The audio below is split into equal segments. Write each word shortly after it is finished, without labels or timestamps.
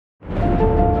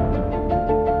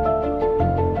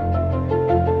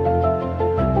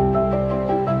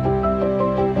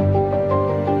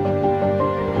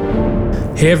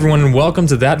Hey everyone, and welcome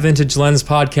to That Vintage Lens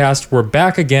podcast. We're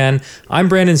back again. I'm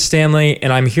Brandon Stanley,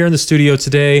 and I'm here in the studio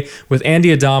today with Andy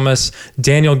Adamas,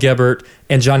 Daniel Gebert,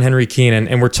 and John Henry Keenan.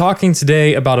 And we're talking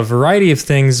today about a variety of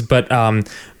things, but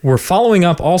we're following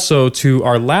up also to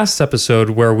our last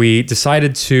episode where we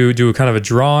decided to do a kind of a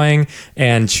drawing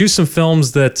and choose some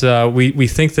films that we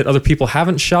think that other people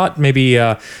haven't shot, maybe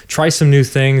try some new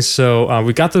things. So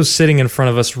we got those sitting in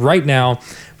front of us right now.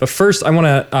 But first, I want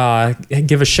to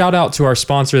give a shout out to our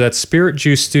sponsor, that's Spirit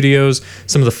Juice Studios.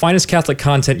 Some of the finest Catholic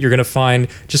content you're going to find.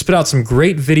 Just put out some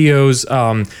great videos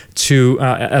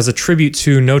as a tribute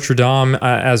to Notre Dame.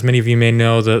 As many of you may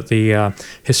know, the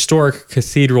historic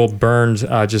cathedral burned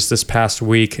just this past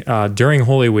week during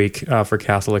Holy Week for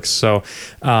Catholics. So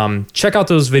check out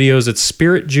those videos at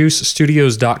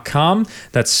spiritjuicestudios.com.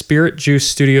 That's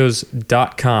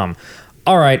spiritjuicestudios.com.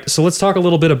 All right, so let's talk a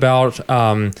little bit about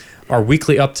our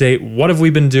weekly update. What have we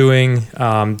been doing?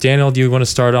 Daniel, do you want to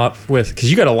start off with, because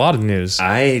you got a lot of news.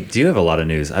 I do have a lot of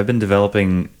news. I've been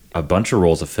developing a bunch of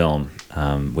rolls of film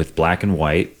with black and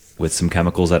white with some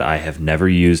chemicals that I have never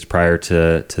used prior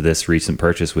to this recent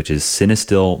purchase, which is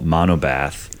Cinestill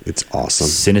Monobath. It's awesome.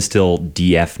 Cinestill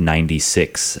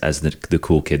DF96, as the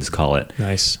cool kids call it.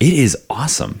 Nice. It is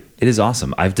awesome. It is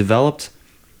awesome. I've developed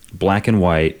black and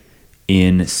white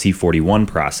in C41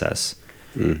 process.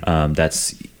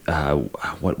 That's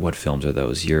what films are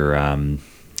those? Your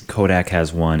Kodak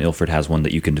has one, Ilford has one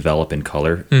that you can develop in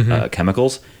color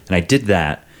chemicals, and I did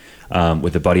that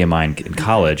with a buddy of mine in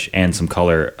college, and some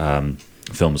color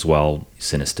film as well,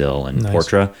 Cinestill and Nice.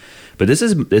 Portra. But this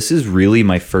is really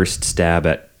my first stab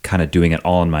at kind of doing it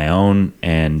all on my own,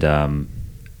 and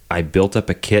I built up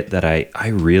a kit that I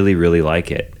really, really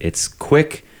like it. It's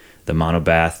quick. The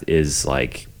monobath is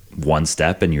like one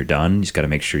step and you're done. You just got to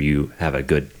make sure you have a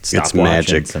good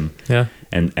stopwatch and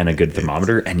a good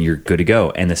thermometer, and you're good to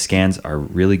go. And the scans are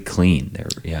really clean.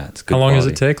 It's good. How long quality. does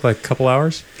it take? Like a couple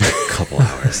hours? Couple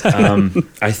hours.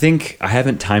 I think I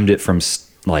haven't timed it from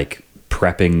like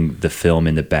prepping the film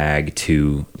in the bag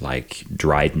to like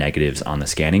dried negatives on the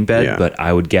scanning bed, but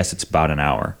I would guess it's about an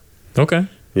hour. Okay.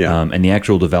 Yeah. And the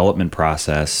actual development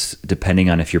process, depending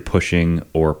on if you're pushing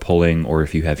or pulling, or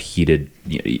if you have heated,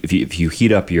 if you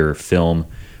heat up your film,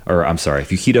 or I'm sorry,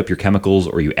 if you heat up your chemicals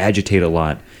or you agitate a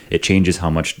lot, it changes how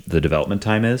much the development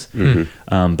time is.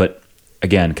 But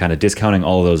again, kind of discounting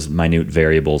all of those minute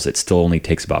variables, it still only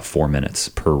takes about 4 minutes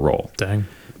per roll. Dang.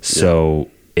 So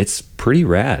it's pretty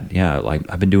rad. Yeah. Like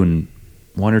I've been doing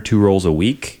 1 or 2 rolls a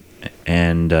week,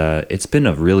 and it's been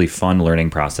a really fun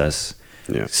learning process.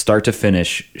 Yeah. Start to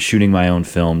finish, shooting my own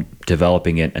film,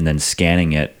 developing it, and then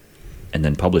scanning it, and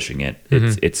then publishing it.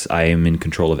 I am in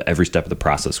control of every step of the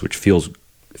process, which feels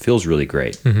really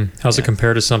great. How's it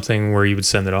compare to something where you would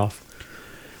send it off?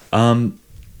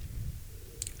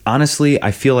 Honestly,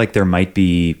 I feel like there might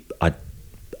be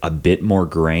a bit more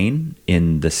grain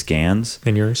in the scans.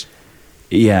 In yours?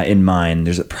 Yeah, in mine,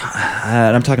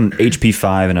 and I'm talking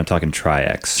HP5 and I'm talking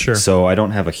Tri-X. Sure. So I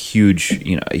don't have a huge,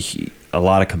 a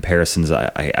lot of comparisons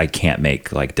I can't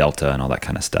make, like Delta and all that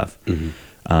kind of stuff.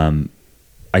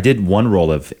 I did one roll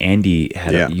of Andy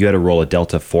you had a roll of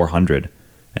Delta 400,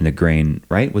 and the grain,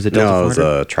 right? Was it Delta 400? No, it was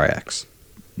a Tri-X.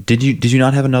 Did you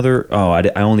not have another? Oh,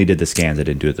 I only did the scans. I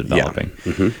didn't do the developing.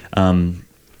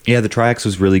 Yeah, the Tri-X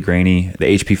was really grainy. The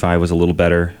HP5 was a little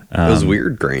better. It was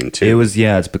weird grain too. It was,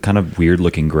 it's kind of weird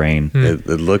looking grain. It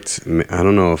looked, I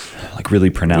don't know if like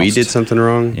really pronounced. we did something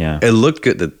wrong. Yeah. It looked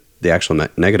good. The actual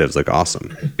negatives look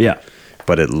awesome. Yeah.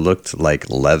 But it looked like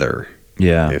leather.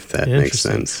 Yeah. If that makes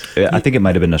sense. I think it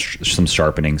might have been some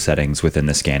sharpening settings within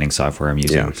the scanning software I'm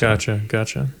using. Yeah.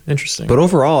 Gotcha. Interesting. But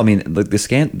overall, I mean,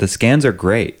 the scans are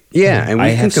great. Yeah, and we I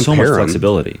can have compare so much them.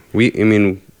 flexibility.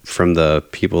 From the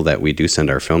people that we do send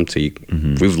our film to,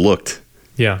 we've looked.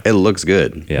 Yeah. It looks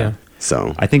good. Yeah.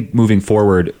 So I think moving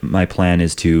forward, my plan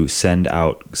is to send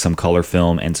out some color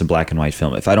film and some black and white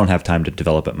film. If I don't have time to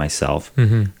develop it myself,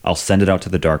 I'll send it out to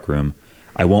the darkroom.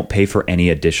 I won't pay for any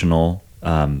additional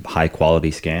high quality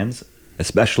scans,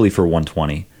 especially for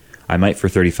 120. I might for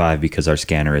 35 because our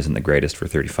scanner isn't the greatest for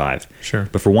 35. Sure.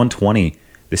 But for 120,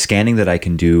 the scanning that I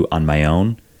can do on my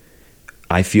own,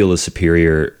 I feel is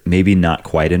superior, maybe not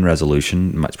quite in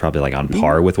resolution. It's probably like on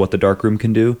par with what the darkroom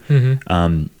can do.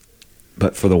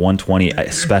 But for the 120,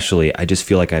 especially, I just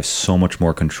feel like I have so much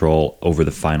more control over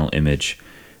the final image.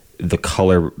 The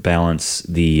color balance,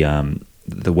 the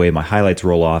way my highlights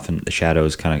roll off and the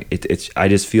shadows kind of, I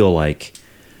just feel like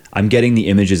I'm getting the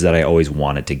images that I always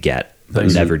wanted to get, but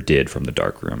never did from the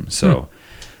darkroom. So,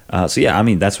 yeah, I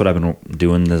mean, that's what I've been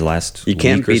doing the last week or so.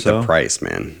 You can't beat the price,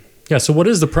 man. Yeah, so what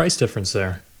is the price difference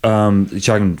there? You're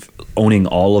talking owning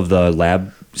all of the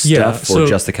lab stuff or so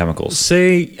just the chemicals?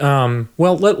 Say,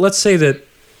 well, let's say that.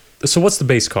 So what's the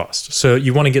base cost? So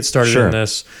you want to get started Sure. in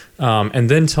this, and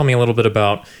then tell me a little bit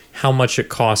about how much it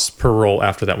costs per roll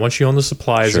after that. Once you own the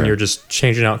supplies Sure. and you're just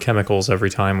changing out chemicals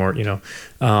every time, or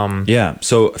Yeah.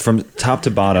 So from top to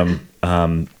bottom,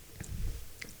 I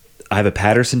have a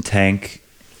Patterson tank.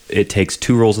 It takes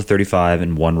 2 rolls of 35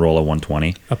 and 1 roll of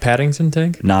 120. a Paddington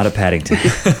tank. Not a Paddington,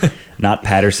 not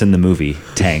Patterson the movie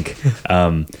tank.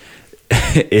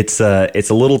 It's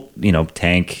a little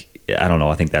tank. I don't know.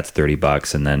 I think that's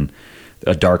 $30, and then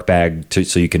a dark bag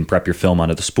so you can prep your film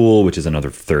onto the spool, which is another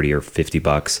 $30 or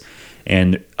 $50,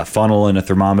 and a funnel and a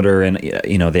thermometer, and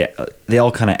they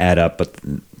all kind of add up. But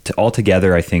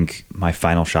altogether, I think my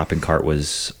final shopping cart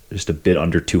was just a bit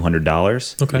under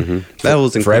 $200. Okay. That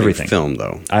was including for everything. film,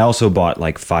 though. I also bought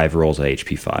like 5 rolls of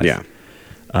HP5. Yeah.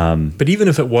 But even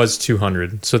if it was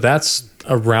 200, so that's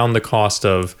around the cost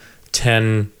of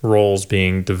 10 rolls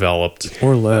being developed.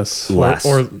 Or less. Less.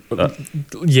 Or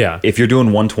yeah. If you're doing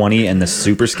 120 and the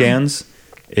super scans,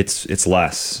 it's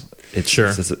less. It's Sure.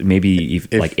 it's maybe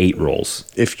even like 8 rolls.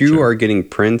 If you are getting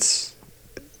prints,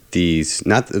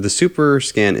 not the super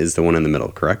scan is the one in the middle,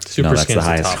 correct? Super No, that's scan's the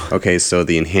highest. top. Okay, so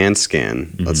the enhanced scan,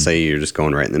 Mm-hmm. let's say you're just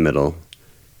going right in the middle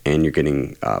and you're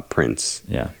getting prints.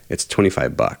 Yeah. It's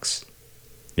 $25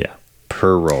 Yeah.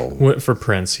 per roll. For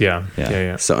prints, yeah. Yeah.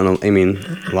 Yeah. So, and I mean,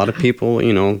 a lot of people,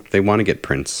 they want to get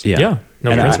prints. Yeah. Yeah.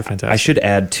 No, And prints I, are fantastic. I should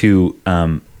add too,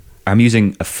 I'm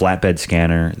using a flatbed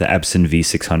scanner, the Epson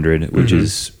V600, which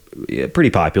is pretty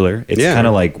popular. It's Yeah. kind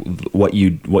of like what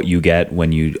you get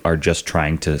when you are just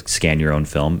trying to scan your own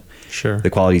film. Sure. The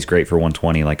quality is great for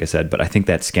 120, like I said, but I think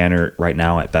that scanner right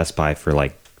now at Best Buy for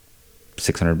like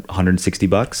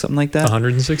 $160, something like that.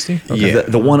 160? Yeah.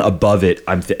 The one above it,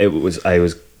 I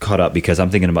was caught up because I'm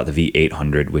thinking about the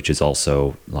V800, which is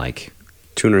also like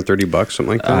 $230, something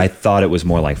like that. I thought it was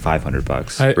more like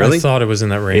 $500. I Really? thought it was in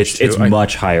that range. It's too.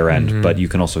 much higher end, but you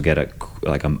can also get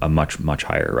a much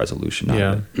higher resolution.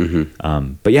 Out of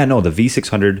it. But yeah, no, the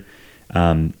V600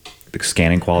 the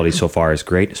scanning quality so far is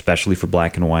great, especially for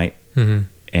black and white.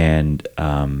 And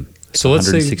So let's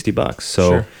say- $160. So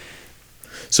Sure.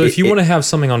 So if you want to have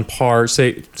something on par,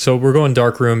 say, so we're going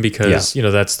darkroom because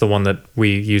that's the one that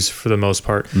we use for the most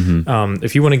part.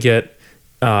 If you want to get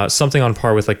something on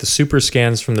par with like the super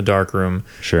scans from the darkroom,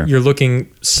 Sure. you're looking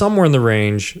somewhere in the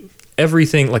range.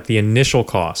 Everything like the initial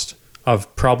cost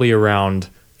of probably around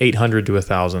 800 to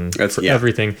 1,000 That's- for yeah.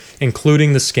 everything,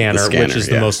 including the scanner, which scanner, is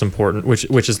the yeah. most important. Which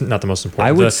is not the most important.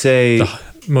 I would the say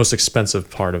most expensive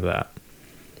part of that.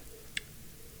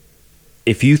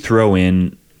 if you throw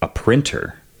in a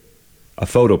printer, a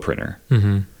photo printer,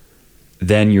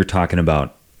 then you're talking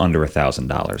about under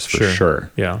 $1,000 for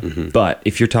sure. Yeah. But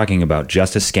if you're talking about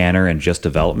just a scanner and just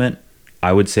development,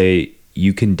 I would say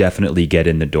you can definitely get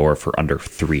in the door for under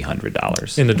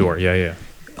 $300. In the door. Yeah.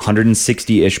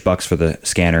 160-ish bucks for the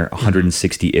scanner,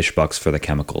 160-ish bucks for the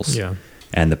chemicals. Yeah.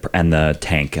 And the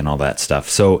tank and all that stuff.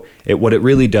 So what it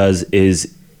really does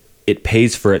is it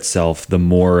pays for itself the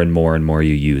more and more and more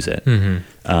you use it.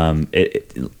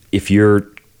 If you're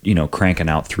cranking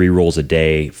out 3 rolls a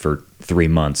day for 3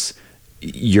 months,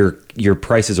 your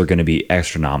prices are going to be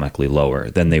astronomically lower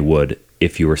than they would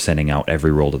if you were sending out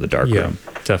every roll to the dark Yeah, room.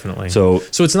 definitely. So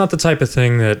it's not the type of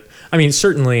thing that, I mean,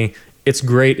 certainly it's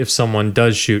great if someone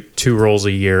does shoot 2 rolls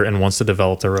a year and wants to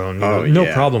develop their own. Oh, No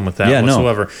yeah. problem with that Yeah, no.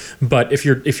 whatsoever. But if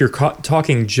you're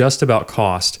talking just about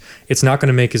cost, it's not going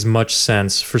to make as much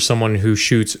sense for someone who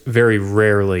shoots very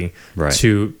rarely Right.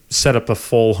 to set up a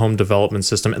full home development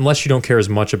system unless you don't care as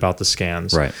much about the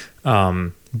scans. Right.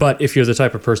 But if you're the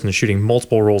type of person that's shooting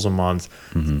multiple rolls a month,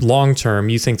 long term,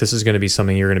 you think this is going to be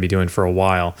something you're going to be doing for a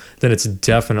while, then it's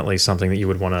definitely something that you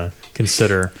would want to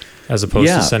consider as opposed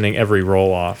Yeah. to sending every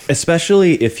roll off.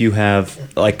 especially if you have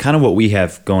like kind of what we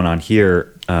have going on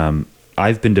here.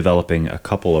 I've been developing a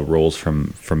couple of rolls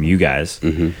from you guys.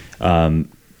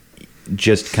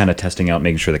 Just kind of testing out,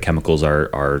 making sure the chemicals are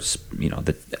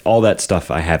all that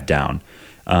stuff I have down.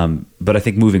 But I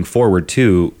think moving forward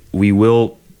too, we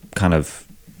will kind of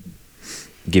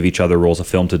give each other rolls of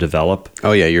film to develop.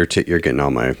 Oh yeah, you're getting all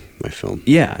my film.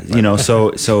 Yeah,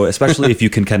 so especially if you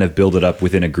can kind of build it up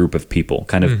within a group of people,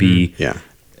 kind of be, Yeah.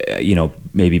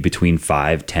 Maybe between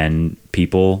 5-10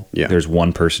 people. Yeah. There's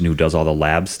one person who does all the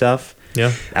lab stuff.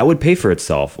 Yeah. That would pay for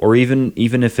itself. Or even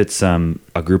if it's a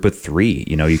group of 3,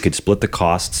 you could split the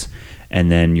costs, and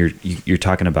then you're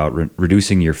talking about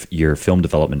reducing your film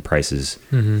development prices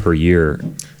per year.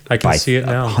 I can by see it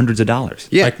now. hundreds of dollars.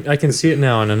 Yeah. I can see it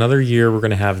now. In another year, we're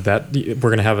going to have that. We're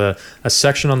going to have a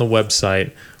section on the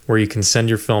website where you can send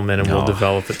your film in and we'll Oh.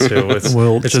 develop it too.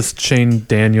 We'll just chain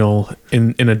Daniel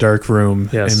in a dark room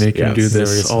Yes, and make him do yes.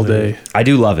 this all day. I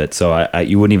do love it, so I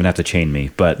you wouldn't even have to chain me.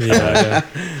 But yeah.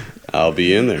 I'll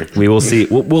be in there. we will see.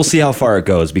 We'll see how far it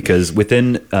goes, because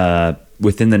within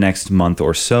the next month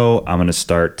or so, I'm going to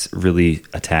start really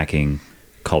attacking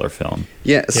color film.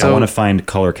 Yeah, So I so want to find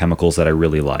color chemicals that I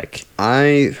really like.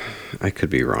 I could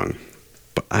be wrong,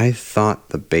 but I thought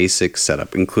the basic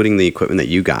setup, including the equipment that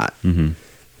you got,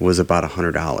 was about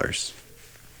 $100.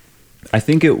 I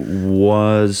think it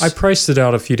was. I priced it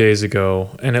out a few days ago,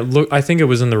 and I think it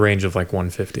was in the range of like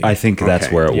 150. I think that's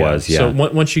Okay. where it was. Yeah. So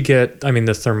once you get, I mean,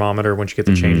 the thermometer, once you get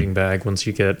the changing bag, once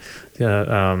you get,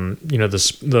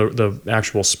 the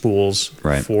actual spools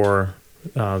Right. for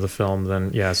the film,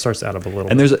 then it starts to add up a little.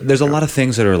 And bit. there's a lot of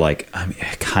things that are like, I mean,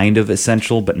 kind of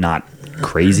essential, but not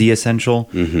crazy essential,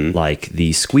 like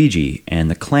the squeegee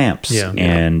and the clamps Yeah.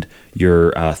 and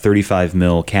your 35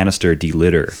 mil canister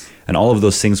delitter and all of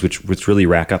those things which really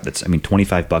rack up. That's, I mean,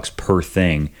 $25 per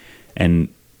thing, and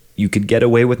you could get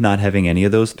away with not having any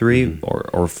of those three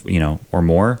or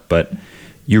more, but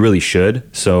you really should.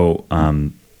 So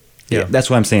Yeah. that's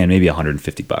why I'm saying maybe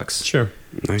 $150. Sure,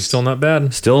 Nice. still not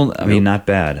bad. Still, I mean, not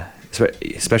bad.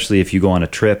 Especially if you go on a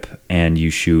trip and you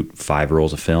shoot 5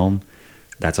 rolls of film,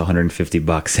 that's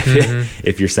 $150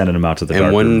 if you're sending them out to the And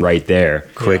darkroom one right there.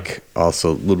 Quick,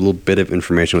 also little bit of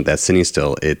information with that Cine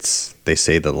Still. They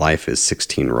say the life is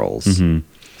 16 rolls.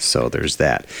 So there's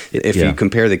that. If Yeah. you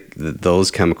compare those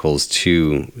chemicals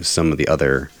to some of the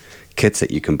other kits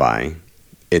that you can buy,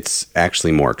 it's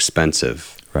actually more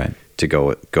expensive. Right. To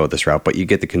go this route, but you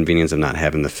get the convenience of not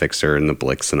having the fixer and the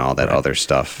Blix and all that other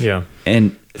stuff. Yeah,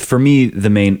 And for me,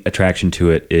 the main attraction to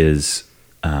it is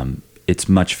it's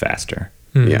much faster.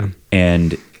 Yeah.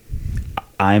 And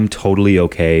I'm totally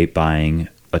okay buying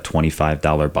a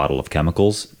 $25 bottle of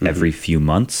chemicals every few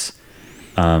months,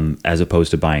 as opposed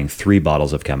to buying 3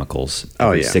 bottles of chemicals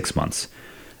every 6 months.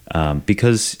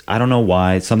 Because I don't know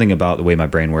why, something about the way my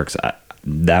brain works,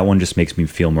 that one just makes me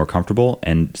feel more comfortable.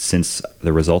 And since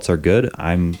the results are good,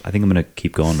 I think I'm going to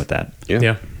keep going with that.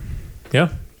 yeah.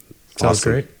 Sounds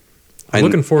Awesome. great. I'm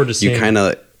looking forward to seeing. You kind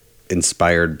of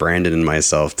inspired Brandon and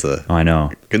myself to Oh, I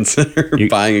know. consider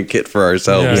buying a kit for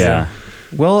ourselves. Yeah.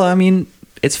 Well, I mean,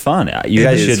 it's fun. You It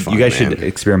guys is should fun, you guys man. should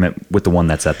experiment with the one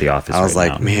that's at the office. I was right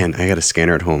like, now. man, I got a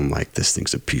scanner at home. Like, this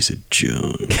thing's a piece of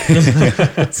junk.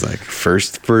 It's like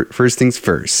first things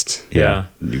first. Yeah.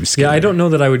 New scanner. Yeah, I don't know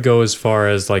that I would go as far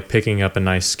as like picking up a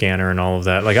nice scanner and all of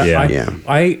that. Like, Yeah.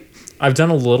 I've done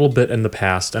a little bit in the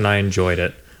past and I enjoyed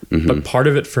it. But part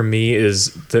of it for me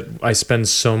is that I spend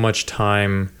so much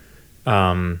time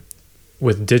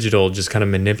with digital, just kind of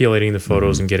manipulating the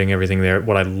photos and getting everything there.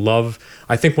 What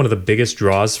I think one of the biggest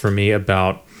draws for me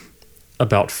about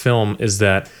film is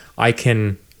that I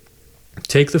can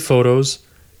take the photos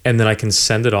and then I can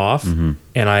send it off, and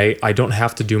I don't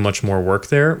have to do much more work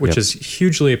there, which is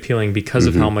hugely appealing because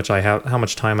of how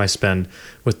much time I spend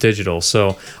with digital.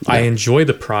 So I enjoy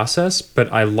the process,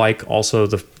 but I like also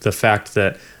the fact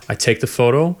that I take the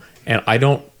photo and I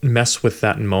don't mess with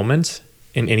that moment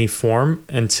in any form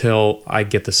until I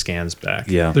get the scans back.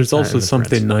 Yeah. There's also and the something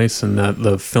prints. nice in that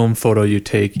the film photo you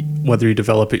take, whether you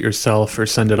develop it yourself or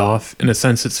send it off, in a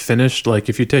sense, it's finished. Like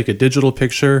if you take a digital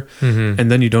picture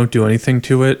and then you don't do anything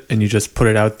to it and you just put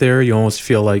it out there, you almost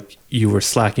feel like you were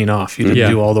slacking off. You didn't Yeah.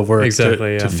 do all the work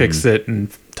Exactly, to yeah. fix it and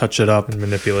touch it up. And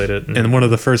manipulate it. And one of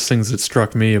the first things that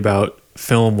struck me about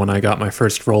film when I got my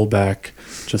first rollback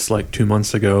just like 2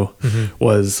 months ago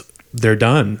was they're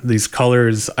done. These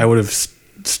colors, I would have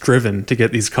striven to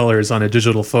get these colors on a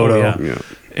digital photo. yeah. Yeah.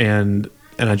 And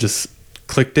I just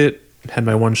clicked it, had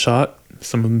my one shot.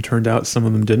 Some of them turned out, some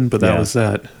of them didn't, but that Yeah. was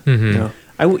that.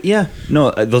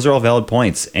 Those are all valid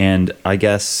points, and I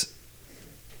guess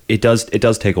it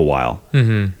does take a while.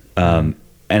 And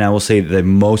I will say the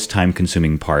most time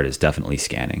consuming part is definitely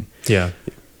scanning. Yeah.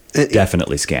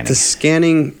 Definitely scanning. The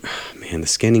scanning, the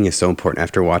scanning is so important.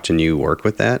 After watching you work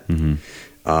with that,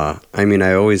 I mean,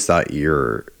 I always thought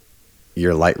your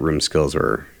Lightroom skills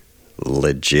were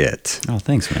legit. Oh,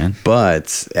 thanks, man.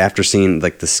 But after seeing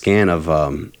like the scan of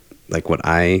like what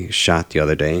I shot the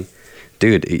other day,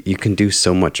 dude, you can do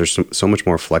so much. There's so much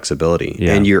more flexibility,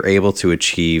 Yeah. and you're able to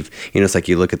achieve. It's like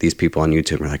you look at these people on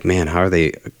YouTube and you're like, man, how are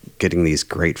they getting these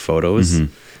great photos? I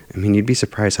mean, you'd be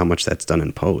surprised how much that's done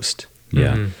in post.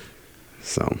 Yeah.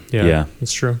 So Yeah. Yeah.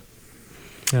 That's true.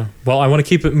 Yeah. Well, I want to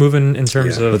keep it moving in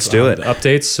terms Yeah. of Let's do it.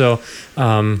 updates. So,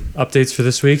 updates for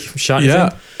this week. Shot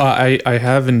anything? I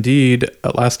have indeed.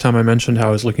 Last time I mentioned how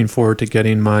I was looking forward to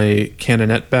getting my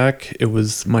Canonette back. It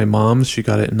was my mom's. She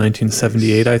got it in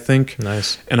 1978, I think.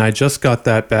 Nice. And I just got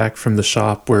that back from the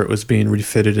shop where it was being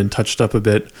refitted and touched up a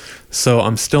bit. So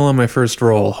I'm still on my first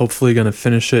roll. Hopefully going to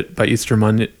finish it by Easter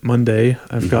Monday.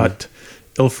 I've got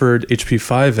Ilford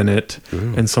HP5 in it,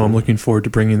 and so I'm looking forward to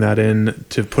bringing that in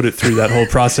to put it through that whole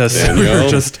process we were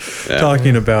just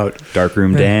talking about.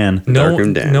 Darkroom Dan.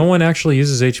 Darkroom Dan. No one actually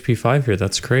uses HP5 here.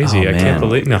 That's crazy. Oh, I man. can't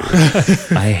believe. No.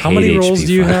 I How hate many rolls HP5.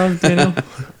 do you have, Daniel, of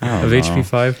I don't know.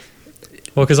 HP5?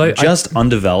 Well, because I Just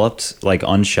undeveloped, like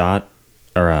unshot,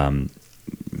 or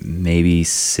maybe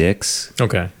 6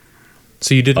 okay.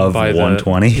 So you didn't of buy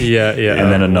 120. Yeah.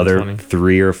 and then another 120.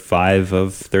 3 or 5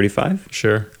 of 35.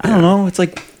 Sure. I don't know. It's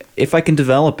like if I can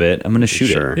develop it, I'm going to shoot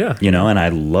Sure. it. Yeah. You know, and I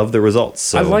love the results.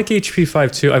 So I like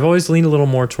HP5 too. I've always leaned a little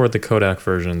more toward the Kodak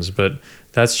versions, but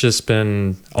that's just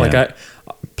been like Yeah.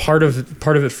 part of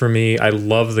it for me. I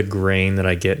love the grain that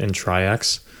I get in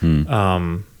Tri-X.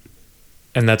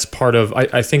 And that's part of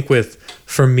I think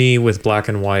for me with black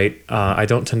and white, I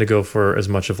don't tend to go for as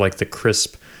much of like the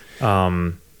crisp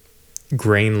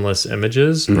grainless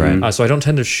images. Right. So I don't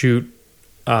tend to shoot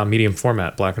medium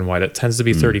format black and white. It tends to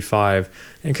be 35,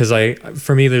 and because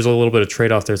for me there's a little bit of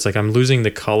trade off there. It's like I'm losing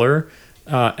the color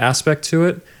aspect to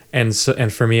it, and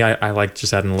for me I like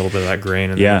just adding a little bit of that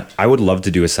grain. And Yeah, I would love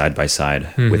to do a side by side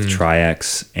with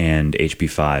Tri-X and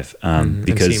HP5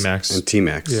 because T-Max. And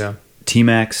T-Max. Yeah.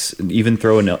 T-Max, even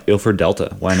throw an Ilford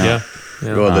Delta. Why not? Yeah.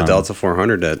 Yeah. Well, the Delta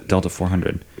 400. Delta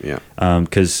 400. Yeah.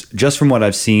 Because just from what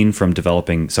I've seen from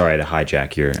developing, sorry to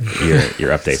hijack your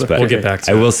updates, but We'll get back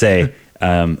to I it. will say,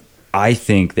 I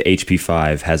think the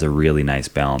HP5 has a really nice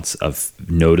balance of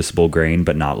noticeable grain,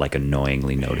 but not like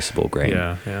annoyingly noticeable grain.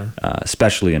 Yeah.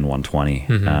 Especially in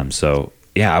 120. So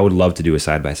yeah, I would love to do a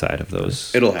side by side of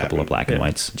those. It'll couple happen. of black and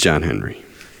whites. John Henry.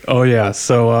 Oh yeah,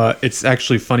 so it's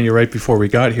actually funny. Right before we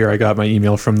got here, I got my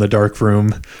email from the dark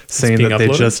room saying being that they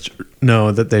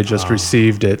uploaded? just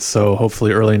received it. So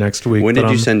hopefully early next week. When But,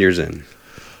 did you send yours in?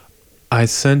 I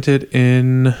sent it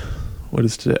in. What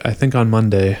is today? I think on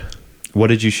Monday. What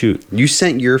did you shoot? You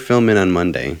sent your film in on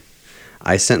Monday.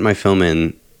 I sent my film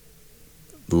in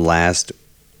last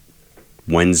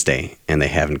Wednesday, and they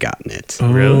haven't gotten it.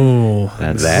 Really? Oh,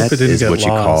 That's- I hope That it didn't is get what you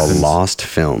call lost. lost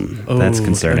film. Oh, That's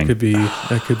concerning.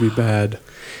 That could be bad.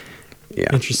 Yeah.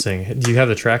 Interesting. Do you have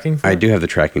the tracking for I it? do have the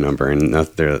tracking number, and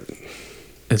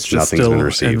It's just nothing's still been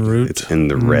received. en route. It's in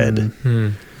the red.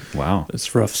 Wow.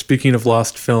 It's rough. Speaking of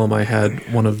lost film, I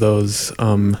had one of those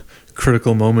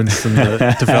critical moments in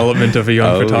the development of a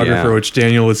young Oh, photographer, yeah. which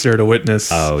Daniel was there to witness.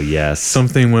 Oh yes.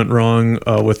 Something went wrong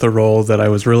with the roll that I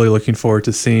was really looking forward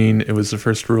to seeing. It was the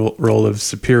first roll of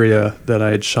Superia that I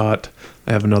had shot.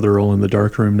 I have another roll in the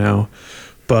dark room now.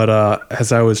 But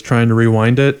as I was trying to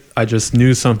rewind it, I just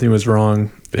knew something was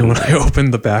wrong. And when I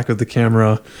opened the back of the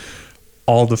camera,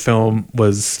 all the film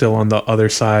was still on the other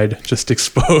side, just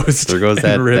exposed. There goes and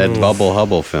that riddled. Bubble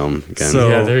Hubble film again. So-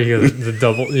 Yeah, there you go. The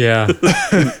double. Yeah.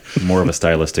 More of a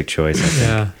stylistic choice. I think.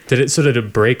 Yeah. Did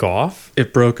it break off?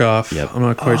 It broke off. Yep. I'm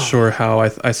not quite sure how.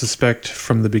 I suspect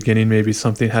from the beginning maybe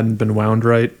something hadn't been wound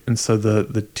right, and so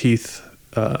the teeth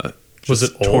Was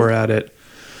just it tore old? at it.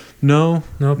 No,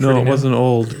 pretty it new. wasn't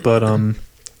old, but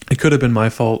it could have been my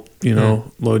fault,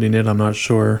 loading it. I'm not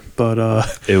sure, but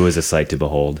It was a sight to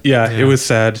behold. yeah, Yeah. it was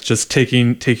sad. Just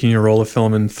taking a roll of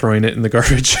film and throwing it in the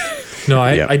garbage. No,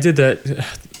 Yeah. I did that.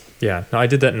 Yeah, no, I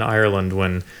did that in Ireland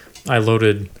when I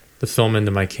loaded the film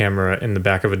into my camera in the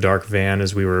back of a dark van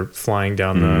as we were flying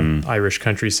down the Irish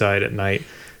countryside at night,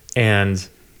 and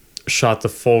shot the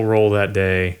full roll that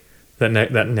day, that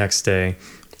next day,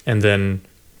 and then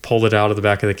pulled it out of the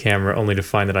back of the camera only to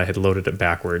find that I had loaded it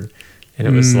backward, and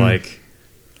it was like,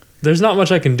 there's not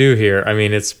much I can do here. I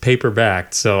mean, it's paper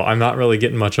backed, so I'm not really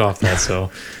getting much off that. So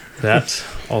that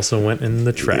also went in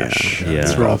the trash. Yeah.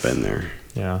 It's rough. rough in there.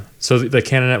 Yeah. So the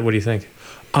Canonette, what do you think?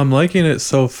 I'm liking it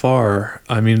so far.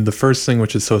 I mean, the first thing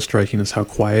which is so striking is how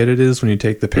quiet it is when you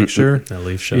take the picture. That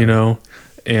leaf shot.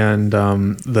 And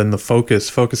then the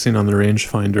focusing on the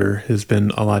rangefinder has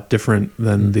been a lot different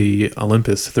than the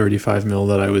Olympus 35mm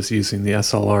that I was using, the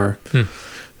SLR.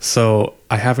 So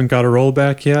I haven't got a roll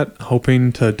back yet,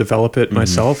 hoping to develop it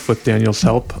myself with Daniel's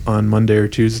help on Monday or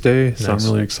Tuesday. So Nice.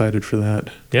 I'm really excited for that.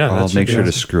 Yeah. I'll that make should sure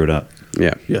be to screw it up.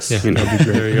 Yeah. Yes, Yeah. that'd be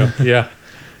great. There you go. Yeah.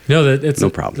 No, it's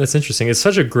No problem. That's interesting. It's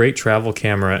such a great travel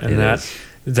camera, and It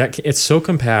that it's so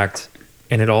compact,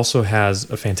 and it also has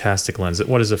a fantastic lens.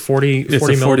 What is it? 40 It's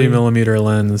a 40 millimeter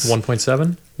lens.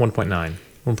 1.7, 1.9.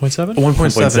 1.7?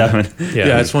 1.7. Yeah.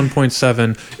 Yeah, it's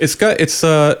 1.7. It's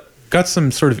got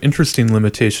some sort of interesting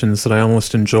limitations that I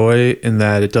almost enjoy in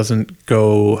that it doesn't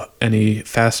go any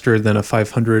faster than a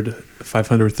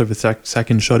 500th of a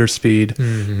second shutter speed,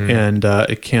 and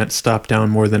it can't stop down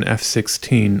more than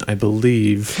f/16, I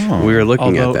believe. We were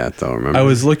looking Although at that though. Remember? I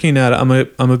was looking at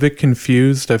it. I'm a bit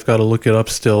confused. I've got to look it up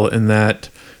still. In that,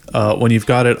 when you've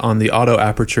got it on the auto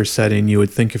aperture setting, you would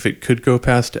think if it could go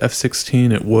past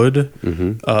f/16, it would,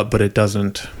 but it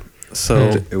doesn't.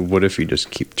 So What if you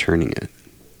just keep turning it?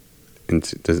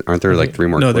 Aren't there like 3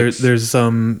 more? no, clicks? there's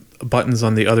buttons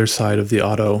on the other side of the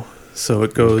auto. So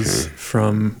it goes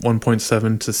from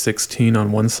 1.7 to 16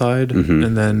 on one side,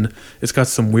 and then it's got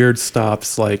some weird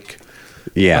stops like.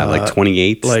 Yeah, like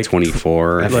 28, like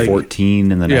 24.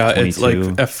 F14 and then Yeah, F22. it's like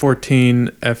F14,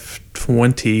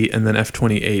 F20, and then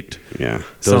F28. Yeah.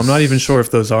 So I'm not even sure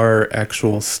if those are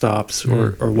actual stops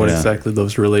or what Yeah. exactly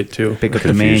those relate to. Pick up the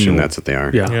Confusion, manual. that's what they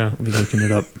are. Yeah, Yeah. I'll be looking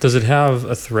it up. Does it have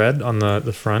a thread on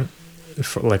the front,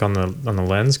 like on the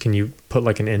lens? Can you put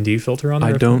like an ND filter on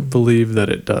there? I don't believe that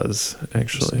it does,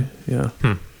 actually. Yeah.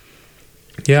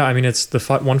 Yeah, I mean, it's the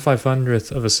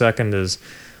 1/500th of a second is.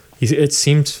 It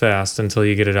seems fast until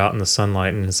you get it out in the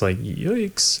sunlight, and it's like,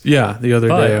 yikes. Yeah, the other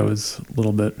But- day I was a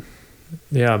little bit.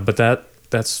 Yeah, but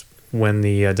that's when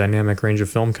the dynamic range of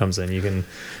film comes in. You can,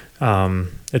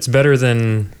 it's better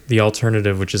than the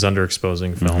alternative, which is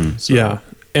underexposing film. So, Yeah.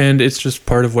 And it's just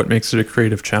part of what makes it a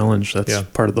creative challenge. That's Yeah.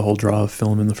 part of the whole draw of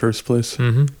film in the first place.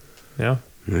 Yeah.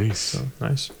 Nice. So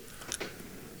nice.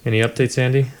 Any updates,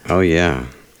 Andy? Oh yeah.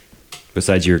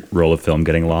 Besides your roll of film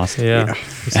getting lost. Yeah.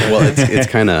 Well, it's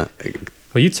kind of.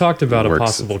 Well, you talked about a Works.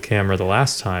 possible camera the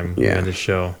last time we Yeah. had the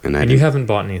show, And I you didn't- haven't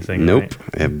bought anything. Nope, right?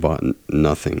 I have bought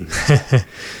nothing.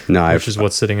 No, Which is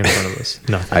what's sitting in front of us.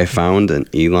 Nothing. I found an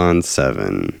Elon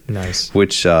 7, Nice.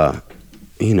 which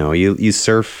you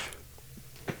surf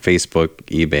Facebook,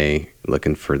 eBay,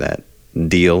 looking for that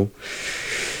deal,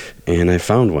 and I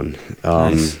found one.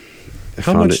 Nice. I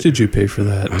How found much it- did you pay for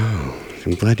that?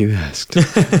 I'm glad you asked.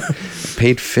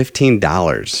 Paid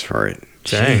 $15 for it.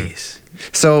 Jeez.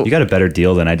 So You got a better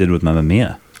deal than I did with Mamma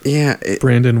Mia. yeah,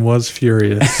 Brandon was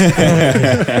furious.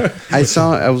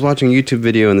 I was watching a YouTube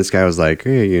video and this guy was like,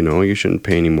 hey, you shouldn't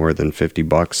pay any more than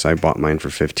 $50. I bought mine for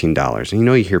 $15. And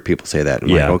you hear people say that. I'm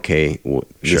like, Yeah. okay,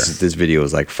 Sure. this video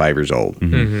is like 5 years old.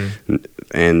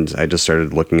 And I just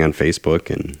started looking on Facebook,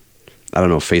 and I don't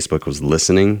know if Facebook was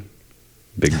listening,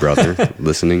 Big Brother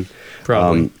listening.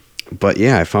 Probably. But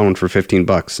yeah, I found one for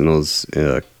 $15 and it was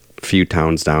a few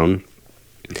towns down.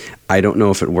 I don't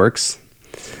know if it works.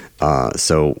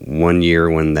 So one year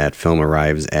when that film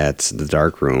arrives at the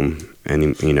dark room,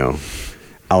 and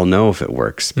I'll know if it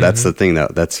works. That's the thing,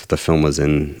 that's the film was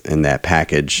in that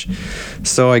package.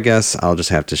 So I guess I'll just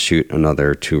have to shoot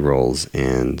another 2 rolls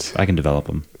and I can develop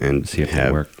them and see if they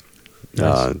have work.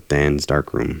 Dan's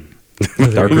dark room.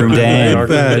 Darkroom Dan.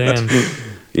 Darkroom Dan.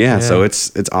 Yeah, so Yeah.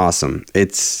 it's awesome.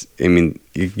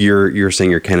 You're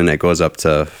saying your Canon that goes up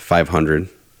to 500.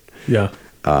 Yeah.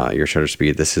 Your shutter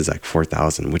speed. This is like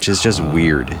 4,000, which is just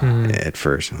weird at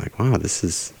first. I'm like, wow, this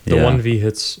is. The Yeah. 1V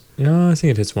hits. I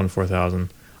think it hits 1/4000.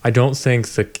 I don't think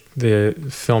the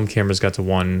film cameras got to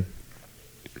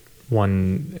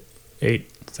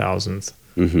 1/8000th.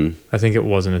 I think it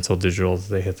wasn't until digital that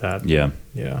they hit that. Yeah.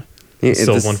 Yeah. Yeah,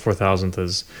 Still this- 1/4000th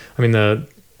is. I mean the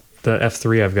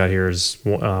F3 I've got here is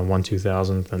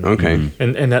 1/2000th, and Okay.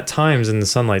 and at times in the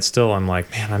sunlight still I'm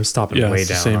like, man, I'm stopping Yeah, way it's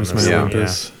the down same on as this. my Yeah.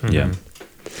 Olympus. Yeah.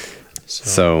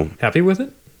 So happy with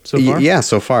it so far? yeah,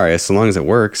 so far, as long as it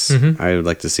works, I would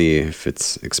like to see if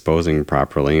it's exposing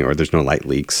properly or there's no light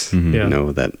leaks. Yeah. None of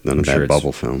sure that it's-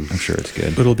 bubble film. I'm sure it's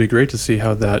good. But it'll be great to see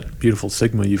how that beautiful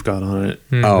Sigma you've got on it.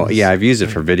 Oh yeah, I've used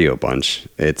it for video a bunch.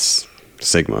 It's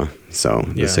Sigma, so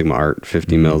Yeah. the Sigma Art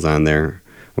 50 mils on there,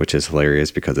 which is hilarious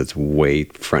because it's way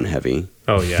front heavy.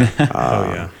 Oh yeah.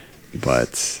 Oh yeah.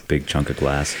 But Big chunk of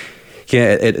glass.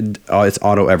 yeah, it's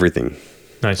auto everything.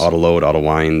 Nice. Auto load, auto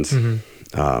wind,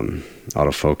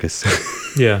 auto focus.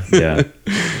 Yeah. Yeah.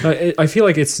 I feel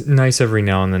like it's nice every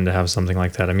now and then to have something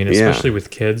like that. I mean, Yeah. especially with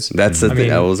kids. That's the I thing. mean,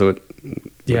 That was what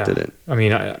yeah. did it. I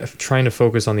mean, I'm trying to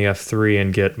focus on the F3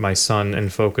 and get my son in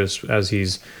focus as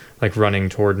he's like running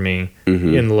toward me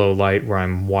in low light where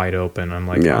I'm wide open. I'm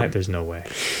like, Yeah. there's no way.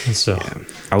 And so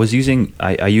I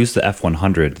used the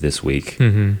F100 this week.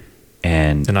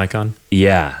 And the Nikon.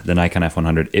 yeah, the Nikon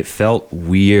F100. It felt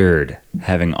weird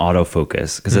having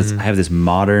autofocus because I have this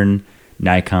modern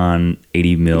Nikon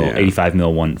 80 mil, Yeah. 85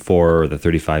 mil 1.4 or the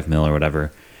 35 mil or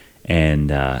whatever, and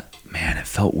man, it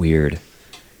felt weird.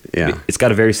 Yeah. It's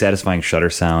got a very satisfying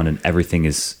shutter sound and everything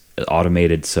is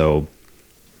automated. So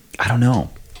I don't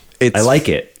know. I like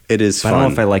it. It is But fun. I don't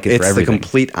know if I like it It's for everything. the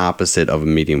complete opposite of a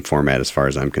medium format as far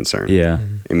as I'm concerned. Yeah.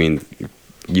 I mean,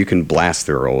 you can blast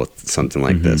through a roll with something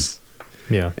like this.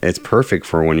 Yeah. It's perfect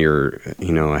for when you're,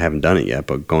 I haven't done it yet,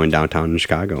 but going downtown in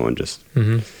Chicago and just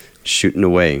shooting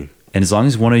away. And as long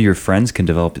as one of your friends can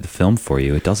develop the film for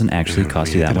you, it doesn't actually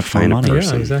cost you that gotta much more find a money.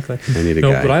 person. Yeah, exactly. I need a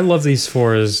No, guy. what I love these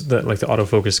for is that, like the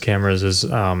autofocus cameras, is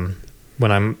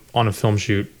when I'm on a film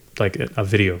shoot, like a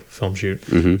video film shoot,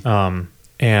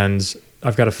 and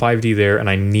I've got a 5D there, and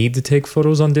I need to take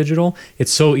photos on digital.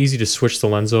 It's so easy to switch the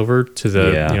lens over to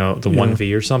the Yeah. the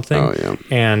 1V or something, Oh, yeah.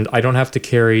 and I don't have to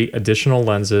carry additional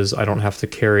lenses. I don't have to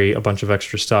carry a bunch of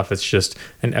extra stuff. It's just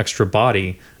an extra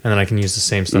body, and then I can use the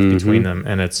same stuff between them.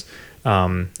 And it's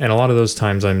and a lot of those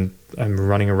times I'm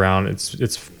running around.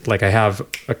 It's like I have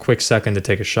a quick second to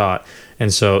take a shot,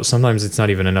 and so sometimes it's not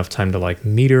even enough time to like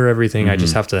meter everything. I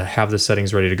just have to have the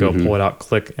settings ready to go, pull it out,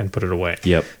 click, and put it away.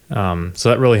 Yep. So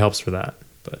that really helps for that.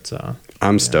 But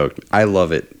I'm stoked. I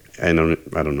love it. I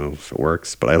don't know if it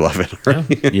works, but I love it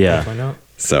already. Yeah. find out.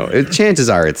 So chances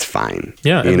are it's fine.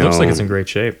 Yeah, it looks like it's in great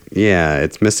shape. Yeah,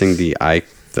 it's missing the eye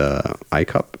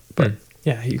cup, but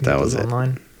Yeah, you can That get was those it.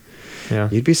 online. Yeah.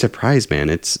 you'd be surprised, man.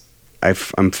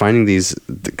 I'm finding these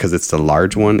because it's the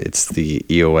large one. It's the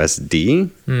EOS D,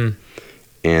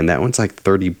 and that one's like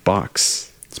 $30.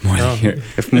 It's more than your,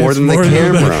 If more It's than the more than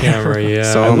the camera. camera, yeah.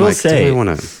 So I I'm will like, say- do I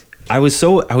want to? I was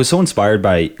so inspired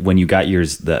by when you got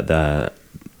yours the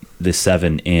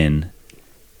 7 in.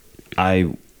 I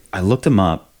looked them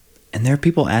up, and there are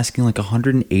people asking like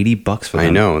 $180 for them. I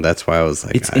know. That's why I was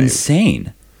like, It's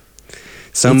insane.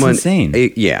 Someone, It's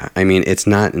insane. yeah, I mean, it's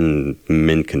not in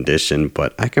mint condition,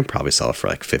 but I can probably sell it for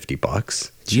like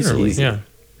 $50. Easily. Yeah.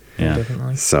 Yeah.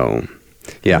 Definitely. So,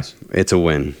 yeah, Nice. it's a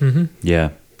win. Yeah.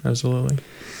 Absolutely.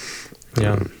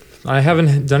 Yeah. I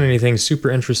haven't done anything super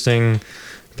interesting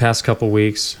past couple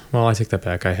weeks. Well, I take that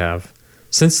back. I have.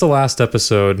 Since the last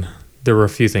episode, there were a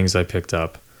few things I picked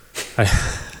up.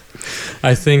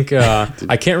 I think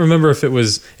I can't remember if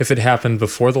it happened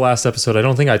before the last episode. I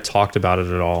don't think I talked about it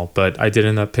at all, but I did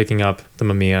end up picking up the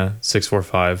Mamiya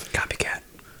 645. Copycat.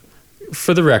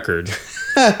 For the record,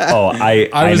 Oh, I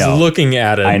I was know. looking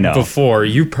at it I know. before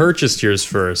you purchased yours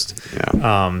first.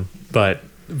 Yeah.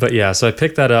 But yeah, so I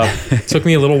picked that up. It took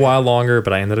me a little while longer,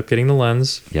 but I ended up getting the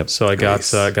lens. Yep. So I got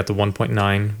Nice. got the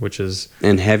 1.9, which is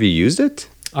And have you used it?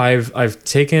 I've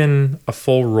taken a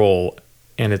full roll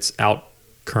and it's out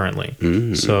currently.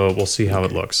 So we'll see how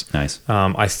it looks. Nice.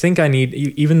 I think I need,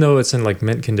 even though it's in like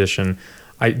mint condition,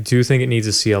 I do think it needs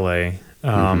a CLA.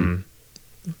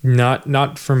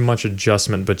 Not for much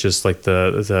adjustment, but just like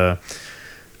the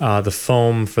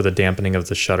foam for the dampening of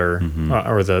the shutter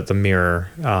or the mirror.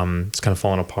 It's kind of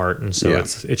falling apart, and so Yeah.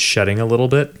 it's shedding a little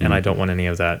bit, and I don't want any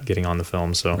of that getting on the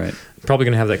film. So Right. probably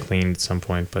gonna have that cleaned at some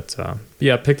point. But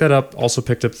yeah, picked that up. Also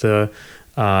picked up the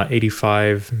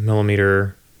 85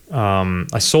 millimeter.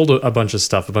 I sold a bunch of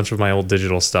stuff, a bunch of my old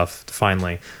digital stuff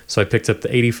finally. So I picked up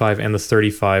the 85 and the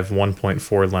 35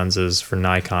 1.4 lenses for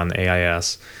Nikon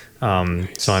AIS.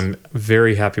 So I'm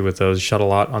very happy with those. Shot a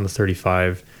lot on the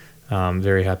 35.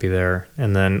 Very happy there.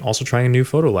 And then also trying a new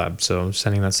photo lab. So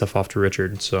sending that stuff off to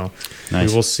Richard. So Nice.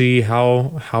 we will see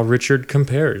how Richard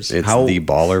compares. It's How- the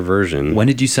baller version. When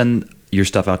did you send your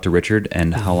stuff out to Richard,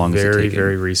 and how long is it very, taking?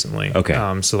 very recently. Okay.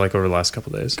 So like over the last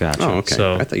couple of days. Gotcha. Oh, okay.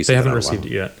 So I thought you they said haven't that a while. received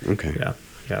it yet. Okay.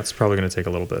 Yeah. It's probably going to take a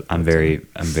little bit. I'm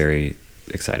very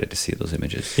excited to see those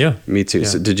images. Yeah. Me too. Yeah.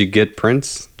 So did you get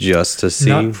prints just to see?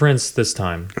 Not prints this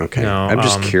time. Okay. No, I'm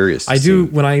just curious to I do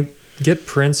see. when I get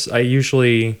prints. I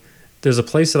usually there's a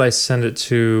place that I send it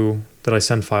to that I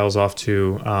send files off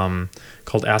to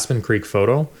called Aspen Creek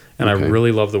Photo, and Okay. I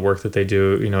really love the work that they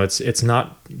do. You know, they're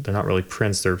not really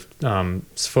prints. They're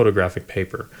it's photographic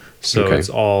paper. So Okay. it's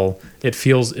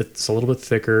a little bit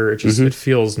thicker. It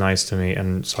feels nice to me,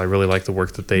 and so I really like the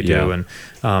work that they do. Yeah. And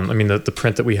I mean the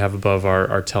print that we have above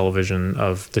our television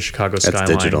of the Chicago skyline.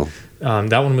 digital.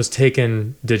 That one was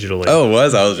taken digitally. Oh, it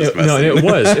was? I was just No,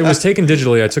 messing. it was taken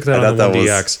digitally. I took that I on the thought that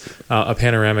 1DX, a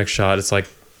panoramic shot. It's like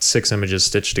 6 images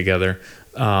stitched together.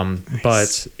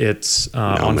 But it's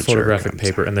on Amateur photographic concept.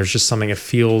 paper, and there's just something. It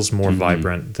feels more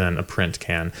vibrant than a print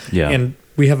can. Yeah. And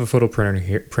we have a photo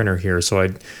printer here, so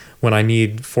when I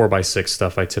need 4x6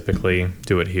 stuff, I typically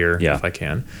do it here Yeah. if I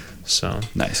can. So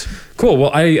Nice. cool.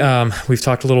 Well, we've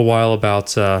talked a little while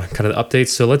about kind of the updates,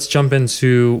 so let's jump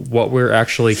into what we're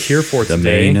actually here for The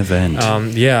today. main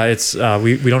event. Yeah, it's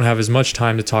we don't have as much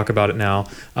time to talk about it now,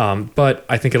 but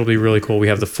I think it'll be really cool. We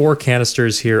have the 4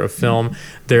 canisters here of film.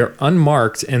 They're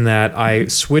unmarked in that I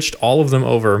switched all of them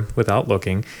over without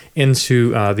looking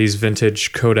into these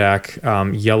vintage Kodak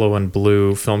yellow and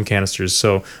blue film canisters.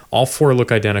 So all 4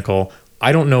 look identical.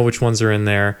 I don't know which ones are in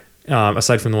there,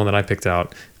 aside from the one that I picked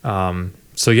out.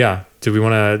 So yeah, do we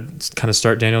want to kind of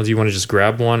start, Daniel? Do you want to just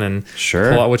grab one and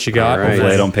Sure. pull out what you got? All right.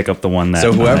 Hopefully I don't pick up the one that.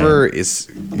 So whoever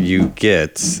you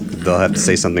get, they'll have to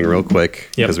say something real quick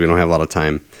Yep. because we don't have a lot of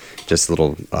time. Just a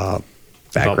little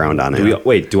background on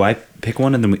it. Do I pick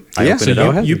one and then I Yeah, open so it go up?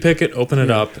 ahead. You pick it, open it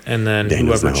up, and then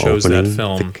Daniel's whoever now chose that opening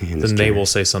film, the then canister. they will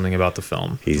say something about the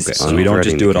film. He's Okay, so we don't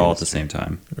just unthreading do the it all at the canister. same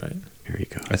time. Right. Here you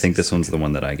go. I think this one's the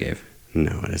one that I gave.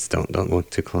 No, it is. Don't look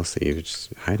too closely. You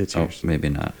just hide it. Oh, maybe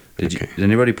not. Did Okay. did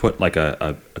anybody put like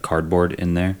a cardboard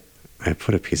in there? I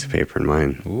put a piece of paper in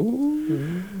mine.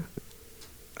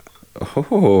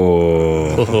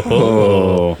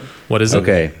 Oh. What is it?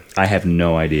 Okay, I have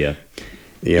no idea.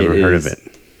 You ever It heard of is- it?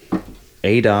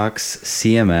 ADOX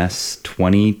CMS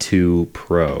 22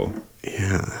 Pro.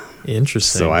 Yeah.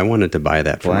 Interesting. So I wanted to buy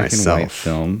that for Black myself. and white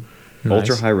film. Nice.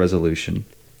 Ultra high resolution.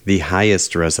 The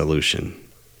highest resolution,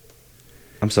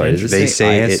 I'm sorry, does They it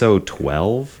say say ISO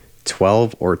 12?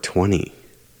 12 or 20.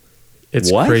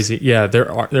 It's What? crazy. Yeah,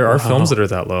 there are films that are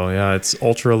that low. Yeah, it's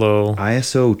ultra low.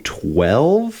 ISO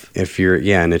 12? If you're,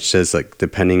 and it says like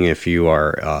depending if you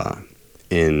are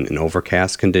in an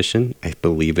overcast condition, I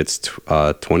believe it's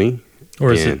 20.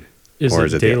 Or is And- it or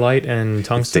is it daylight and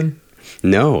tungsten?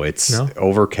 No, it's No?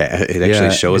 overcast. It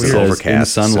actually shows it an says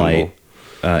overcast in sunlight,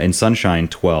 symbol. in sunshine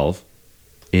 12,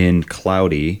 in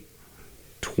cloudy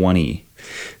 20.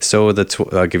 So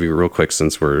I'll give you real quick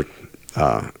since we're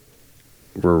a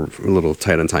little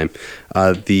tight on time.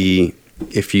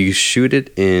 If you shoot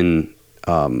it in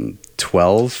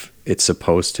 12, it's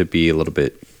supposed to be a little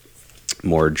bit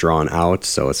more drawn out,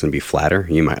 so it's gonna be flatter.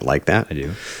 You might like that. I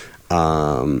do.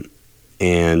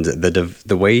 And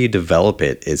the way you develop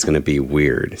it is going to be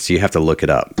weird. So you have to look it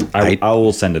up. I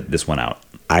will send this one out.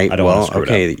 I don't want to screw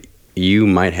it up. You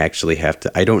might actually have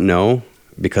to. I don't know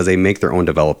because they make their own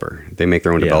developer. They make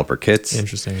their own developer kits.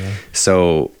 Interesting. Yeah.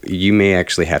 So you may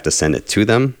actually have to send it to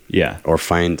them. Yeah. Or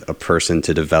find a person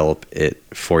to develop it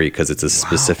for you because it's a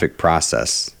specific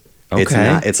process. It's Okay.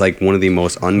 not. It's like one of the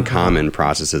most uncommon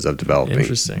processes of developing.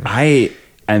 Interesting.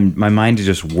 And my mind is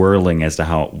just whirling as to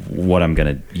what I'm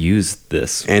gonna use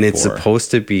this And it's for.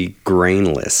 supposed to be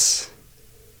grainless.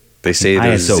 They say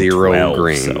there's ISO 0 12,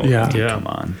 grain. so Yeah. Yeah. come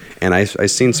on. And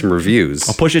I've seen some reviews.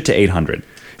 I'll push it to 800.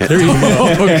 There you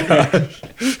go.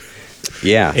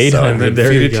 Yeah. 800. There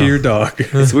Feed you it go. to your dog.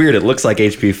 It's weird. It looks like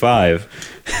HP5.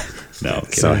 No,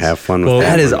 So kidding. have fun with Well,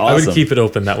 that. That is one. I would awesome. keep it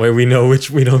open. That way we know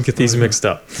we don't get these mixed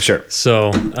up. Sure. So,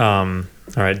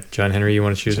 all right, John Henry, you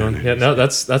want to choose one? Yeah, no,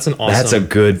 that's an awesome. That's a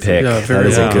good pick. Yeah, that very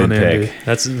is well a good done, pick. Andy.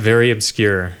 That's very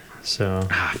obscure. So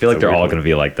I feel like they're all going to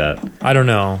be like that. I don't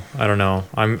know.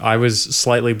 I was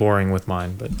slightly boring with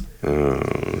mine, but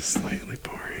Oh, slightly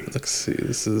boring. Let's see.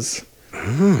 This is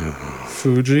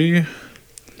Fuji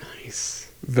Nice.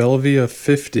 Velvia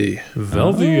 50.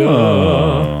 Velvia.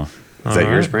 Oh, Is that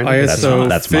yours, Brandon? ISO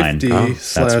that's mine. 50 Oh,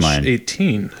 that's mine.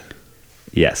 /18.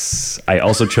 yes. I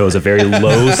also chose a very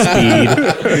low speed.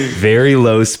 Very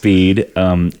low speed.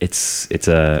 It's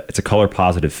a color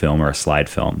positive film or a slide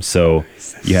film. So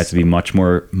you have to be much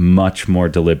more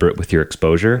deliberate with your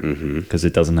exposure because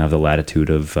it doesn't have the latitude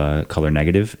of color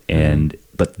negative.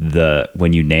 But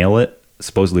when you nail it,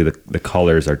 supposedly the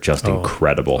colors are just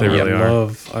incredible. They really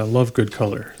are. I love good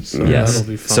color. So Yes.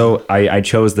 that'll be fun. So I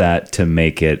chose that to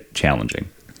make it challenging,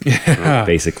 yeah.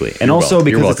 basically, and You're also welcome.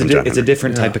 You're because welcome, John it's a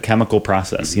different Henry. type of chemical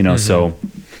process, So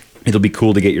it'll be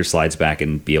cool to get your slides back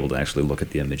and be able to actually look at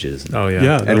the images. Oh yeah.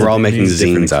 Yeah. And we're all making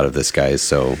different- zines out of this, guys.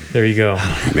 So There you go.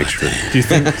 make sure. Do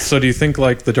you think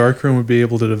like the darkroom would be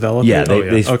able to develop Yeah, it?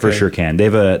 they for Okay. sure can.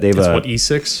 They've It's a what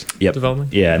E6 yep.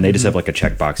 development. Yeah, and they just have like a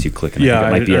checkbox you click, and Yeah, I think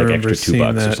it might be I like remember extra $2 seeing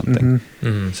or that. something.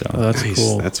 Mhm. So Oh, that's Nice.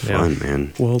 cool. That's Yeah. fun,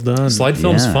 man. Well done. Slide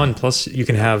film's Yeah. fun. Plus, you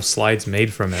can have slides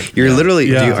made from it. You're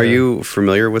literally. Yeah. Are you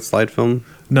familiar with slide film?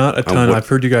 Not a ton. what- I've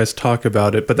heard you guys talk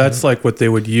about it, but that's like what they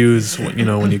would use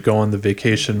when you go on the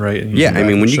vacation, right? And you Yeah, come I back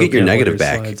mean, and when you show get your people negative your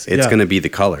back, slides. it's Yeah. going to be the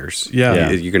colors.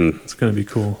 Yeah. You can. It's going to be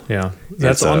cool. Yeah,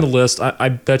 that's It's on a- the list. I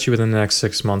bet you within the next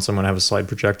 6 months, I'm gonna have a slide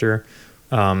projector.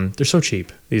 They're so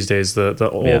cheap these days. The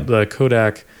old Yeah. the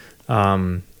Kodak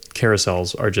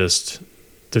carousels are just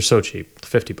they're so cheap,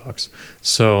 $50.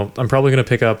 So I'm probably going to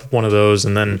pick up one of those,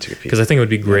 and then because I think it would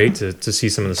be great to see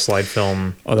some of the slide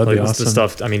film. Oh, that'd be the awesome.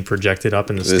 stuff. I mean, projected up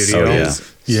in the This- studio. oh, yeah.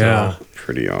 Yeah.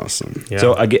 Pretty awesome. Yeah.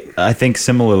 So I think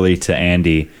similarly to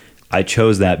Andy, I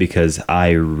chose that because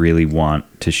I really want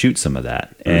to shoot some of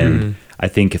that. And I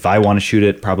think if I want to shoot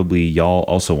it, probably y'all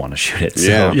also want to shoot it. So,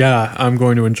 Yeah. Yeah, I'm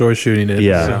going to enjoy shooting it.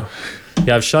 Yeah. so.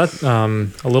 Yeah, I've shot a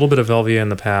little bit of Velvia in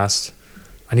the past.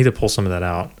 I need to pull some of that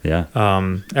out. Yeah.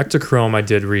 Ektachrome I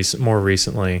did more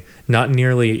recently. Not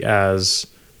nearly as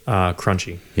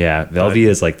crunchy. Yeah. Velvia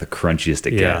is like the crunchiest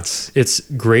it Yeah, gets. it's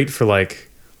great for like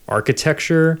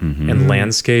architecture and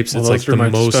landscapes. Well, It's like those are the my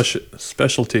most.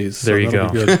 specialties. so There you go.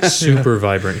 that'll be good. Super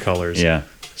vibrant colors. Yeah.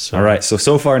 So, All right.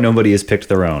 So far, nobody has picked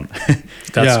their own.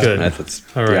 that's Yeah. good. That's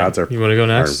All the right, odds are. you want to go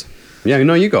next? Yeah,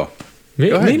 no, you go. Me,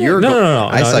 Go ahead. me? You're No.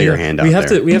 I saw your hand out We have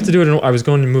there. to. We have to do it. I was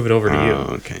going to move it over to you.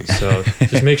 Oh, okay. So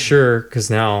just make sure, because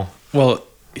now. Well,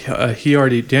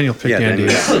 Daniel picked Yeah, Andy.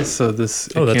 Daniel. So this.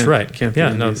 Oh, that's right. Can't be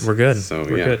Yeah, no, Andy's. we're good. So,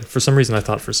 we're yeah. good. For some reason, I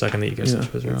thought for a second that you guys Yeah.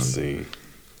 had chose your own. Let's see.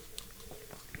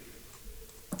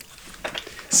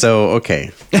 So,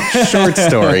 okay. Short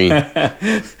story.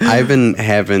 I've been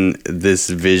having this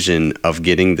vision of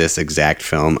getting this exact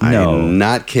film. No. I'm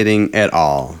not kidding at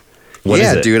all. What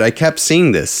yeah, is it? dude, I kept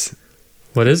seeing this.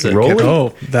 What is it? Roll it.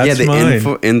 Oh, that's yeah, the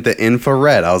mine. in the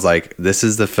infrared. I was like, this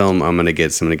is the film I'm gonna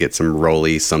get. So I'm gonna get some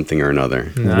Rolly something or another.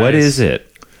 What Nice. is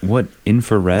it? What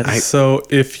infrared? So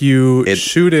if you It-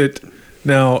 shoot it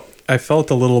now, I felt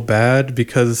a little bad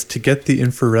because to get the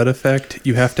infrared effect,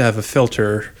 you have to have a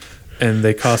filter, and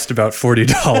they cost about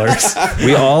 $40.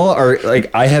 we all are like,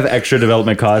 I have extra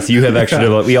development costs. You have extra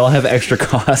development. We all have extra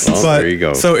costs. Oh, there you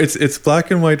go. So it's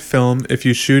black and white film. If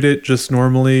you shoot it just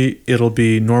normally, it'll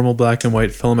be normal black and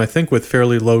white film. I think with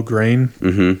fairly low grain.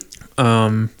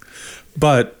 Mm-hmm.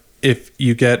 But if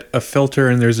you get a filter,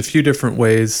 and there's a few different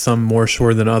ways, some more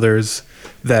sure than others,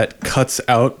 that cuts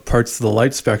out parts of the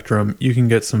light spectrum, you can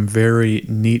get some very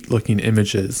neat looking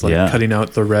images, like Yeah. cutting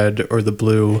out the red or the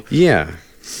blue. Yeah.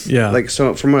 Yeah. Like,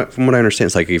 so from what I understand,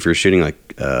 it's like if you're shooting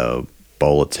like a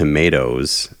bowl of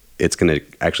tomatoes, it's going to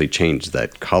actually change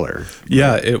that color.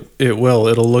 Yeah, it will.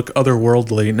 It'll look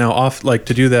otherworldly. Now,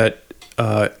 to do that,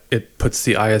 it puts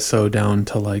the ISO down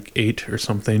to like 8 or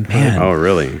something. Man. Oh,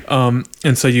 really?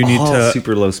 And so you need All to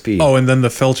super low speed. Oh, and then the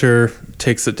filter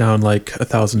takes it down like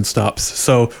 1,000 stops.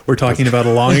 So we're talking about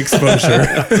a long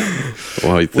exposure,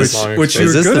 Well, this, Long which is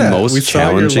you're this good the at. most We saw your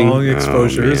challenging? long Oh,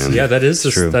 exposures. man. Yeah, that is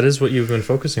True. that is what you've been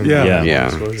focusing on. Yeah. Yeah.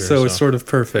 Exposure, So it's sort of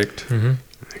perfect. I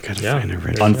gotta Yeah. find a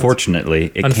red.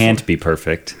 Unfortunately, it can't be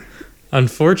perfect.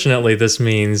 Unfortunately, this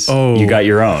means Oh, You got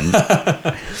your own.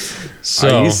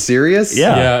 so. Are you serious?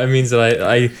 Yeah. Yeah, it means that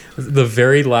I the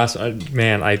very last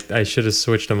man, I should have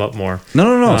switched them up more.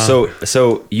 No.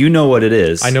 So you know what it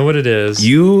is. I know what it is.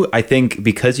 I think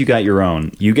because you got your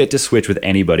own, you get to switch with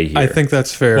anybody here. I think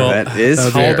that's fair. Well, That is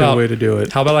That'd be how a fair. about- good way to do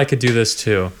it. How about I could do this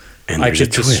too? And I there's a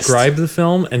could twist. describe the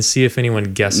film and see if anyone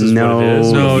guesses No, what it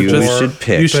is. No, you just should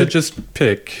pick. You should But- just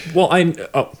pick. Well, I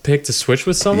pick to switch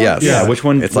with someone. Yes. Yeah. Which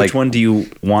one? It's Which like- one do you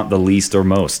want the least or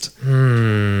most?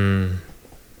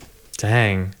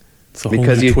 Dang. It's a whole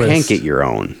Because new you twist. can't get your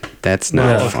own. That's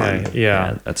not Well, fun. okay.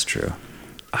 Yeah. That's true.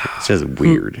 It's just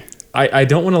weird. I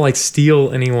don't want to like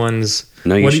steal anyone's.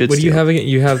 No, you what should What do you steal. have again?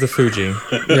 You have the Fuji,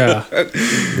 Yeah.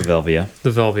 The Velvia. the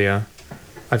Velvia.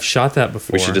 I've shot that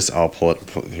before. We should just all pull it.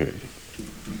 Here.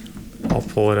 I'll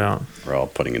pull it out. We're all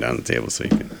putting it on the table so you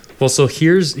can. Well, so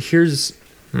here's.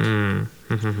 I'm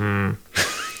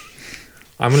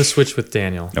gonna switch with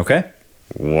Daniel. Okay.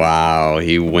 Wow,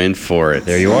 he went for it.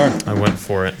 There you are. I went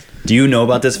for it. Do you know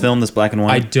about this film, this black and I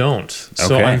white? don't.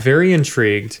 So Okay. I'm very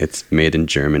intrigued. It's made in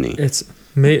Germany. It's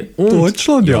made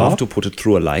Deutschland, You'll ja. have to put it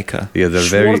through a Leica. Yeah, they're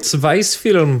very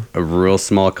Schwarz-Weiß-Film. real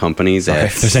small companies.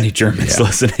 If there's any Germans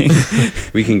listening.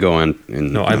 We can go on.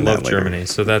 And No, I on that love later. Germany.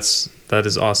 So that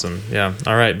is awesome. Yeah.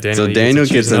 All right, Daniel. So you get to Daniel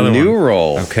choose gets a another new one.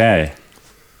 role. Okay.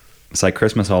 It's like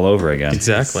Christmas all over again.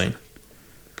 Exactly.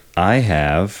 I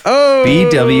have Oh!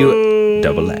 BW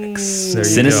double X. There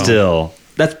you Cinestill.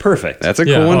 That's perfect. That's a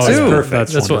Yeah, cool one oh, too. that's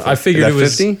perfect. That's what I figured it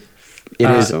was. 50? It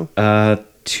Uh,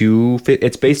 is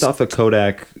it's based off the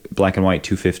Kodak black and white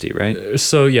 250, right?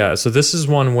 So yeah, so this is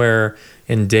one where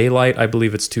in daylight I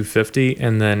believe it's 250,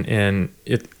 and then in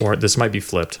it, or this might be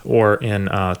flipped, or in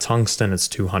tungsten it's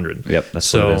 200. Yep, that's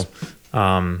so. what it is.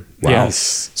 Yeah. Wow.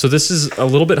 So this is a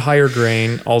little bit higher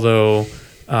grain, although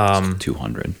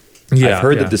 200. Yeah, I've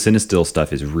heard yeah. that the Cinestill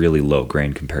stuff is really low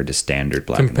grain compared to standard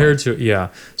black compared and white. to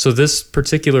so this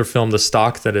particular film, the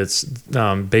stock that it's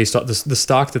based on, the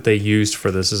stock that they used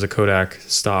for this is a Kodak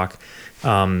stock,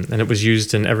 and it was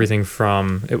used in everything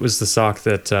from, it was the stock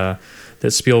that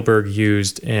that Spielberg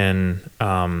used in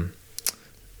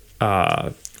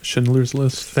Schindler's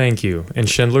List. thank you, in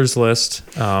Schindler's List.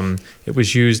 It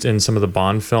was used in some of the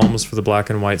Bond films for the black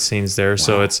and white scenes there.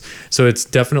 So it's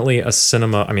definitely a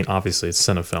cinema. I mean, obviously it's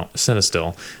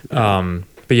Cinestill.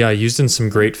 But yeah, used in some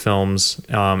great films.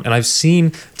 And I've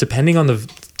seen, depending on the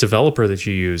developer that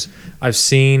you use, I've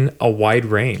seen a wide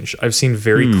range. I've seen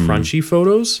very crunchy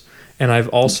photos, and I've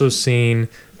also seen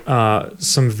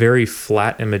some very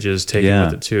flat images taken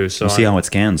with it too. So we'll see how it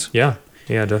scans.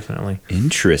 Yeah, definitely.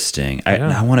 Interesting.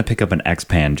 Yeah. I want to pick up an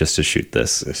X-Pan just to shoot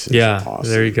this. This is Yeah, awesome.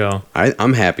 there you go.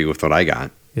 I'm happy with what I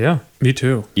got. Yeah. Me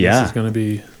too. Yeah. This is going to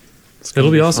be...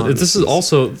 It'll be awesome. fun. This is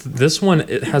also, this one,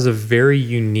 it has a very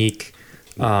unique,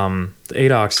 the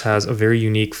ADOX has a very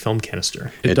unique film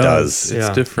canister. It does. It's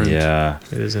Yeah. different. Yeah.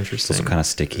 It is It's interesting. also kind of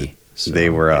sticky. So, They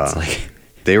were It's like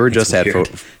they were it's just at weird.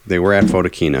 they were at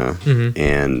Photokina,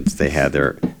 and they had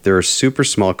they're a super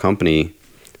small company.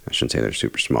 I shouldn't say they're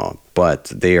super small, but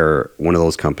they are one of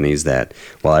those companies that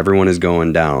while everyone is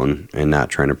going down and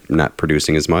not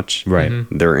producing as much, Right.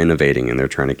 they're innovating and they're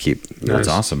trying to keep. That's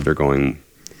awesome. They're going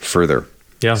further.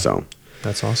 Yeah. So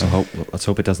That's awesome. Let's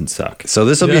hope it doesn't suck.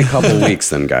 this will be a Yeah. couple weeks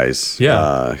then, guys.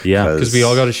 Yeah. Yeah. Because we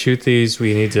all got to shoot these.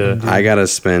 We need to, I gotta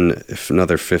spend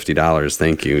another $50.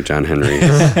 Thank you, John Henry.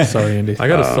 Sorry, Andy. I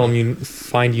got to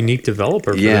find unique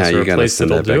developer for yeah, this, or you a gotta place send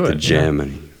that'll that back do to it. Jim. Yeah,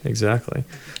 And exactly.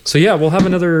 So yeah, we'll have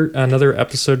another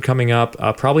episode coming up.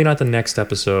 Probably not the next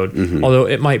episode, although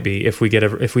it might be if we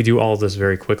do all of this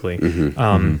very quickly,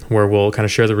 where we'll kind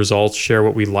of share the results, share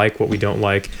what we like, what we don't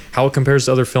like, how it compares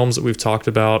to other films that we've talked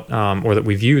about or that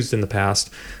we've used in the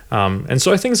past. And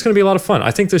so I think it's going to be a lot of fun.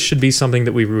 I think this should be something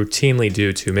that we routinely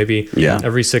do too. Maybe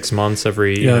every 6 months,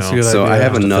 every Yeah, that's a good So idea. I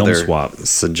have Just a film another swap.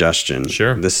 suggestion.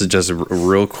 Sure. This is just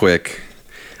real quick.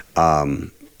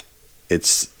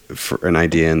 It's for an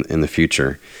idea in the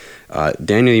future.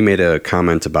 Daniel, you made a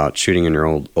comment about shooting in your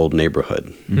old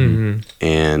neighborhood,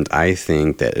 and I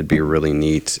think that it'd be really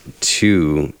neat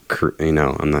to,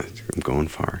 I'm going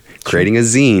far, creating a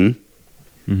zine.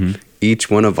 Each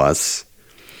one of us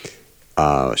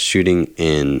shooting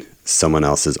in someone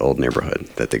else's old neighborhood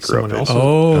that they grew Someone up else? in.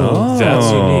 Oh,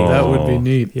 That's unique. That would be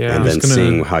neat. Yeah. And Who's then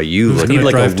seeing how you who's look. need gonna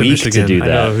like a drive to week to Michigan? do I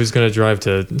that. know who's going to drive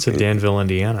to Danville,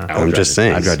 Indiana. I'm just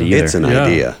saying, I'd rather either. it's an Yeah.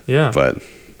 idea. Yeah. But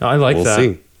I like We'll that.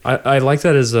 see. I like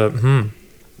that as a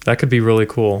that could be really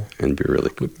cool. it'd be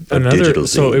really cool. A digital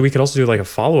So zine. we could also do like a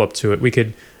follow up to it. We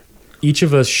could each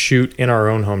of us shoot in our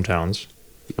own hometowns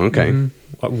Okay.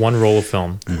 one roll of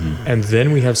film, and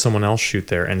then we have someone else shoot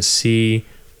there and see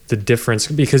the difference,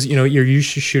 because you're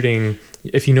used to shooting.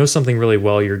 If you know something really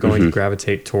well, you're going to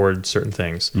gravitate toward certain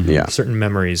things, Yeah. certain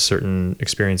memories, certain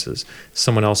experiences.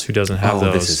 Someone else who doesn't have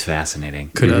those this is fascinating.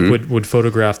 would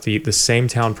photograph the same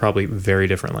town probably very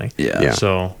differently. Yeah.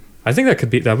 So I think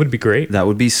that would be great. That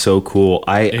would be so cool.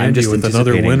 I'm Andy just with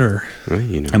another anticipating- winner. Well,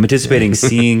 I'm anticipating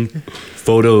seeing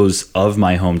photos of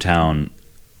my hometown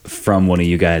from one of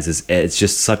you guys. It's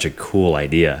just such a cool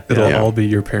idea. It'll Yeah. all be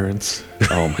your parents.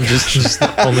 Oh my just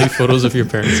only photos of your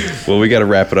parents. Well, we got to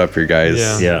wrap it up here,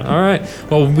 guys. Yeah. All right.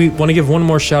 Well, we want to give one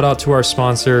more shout out to our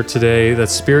sponsor today.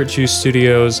 That's Spirit Juice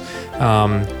Studios.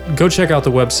 Go check out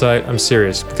the website. I'm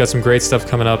serious. We've got some great stuff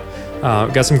coming up.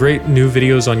 Got some great new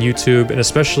videos on YouTube, and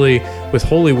especially with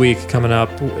Holy Week coming up.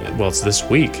 Well, it's this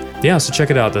week. Yeah, so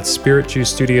check it out. That's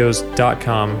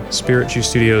spiritjuicestudios.com.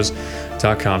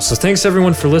 Spiritjuicestudios.com. So thanks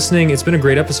everyone for listening. It's been a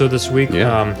great episode this week.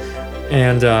 Yeah.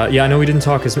 I know we didn't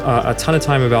talk a ton of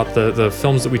time about the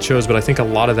films that we chose, but I think a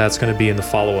lot of that's going to be in the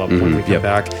follow-up when we come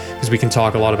back, because we can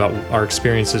talk a lot about our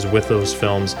experiences with those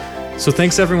films. So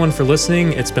thanks everyone for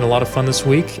listening. It's been a lot of fun this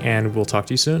week, and we'll talk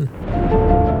to you soon.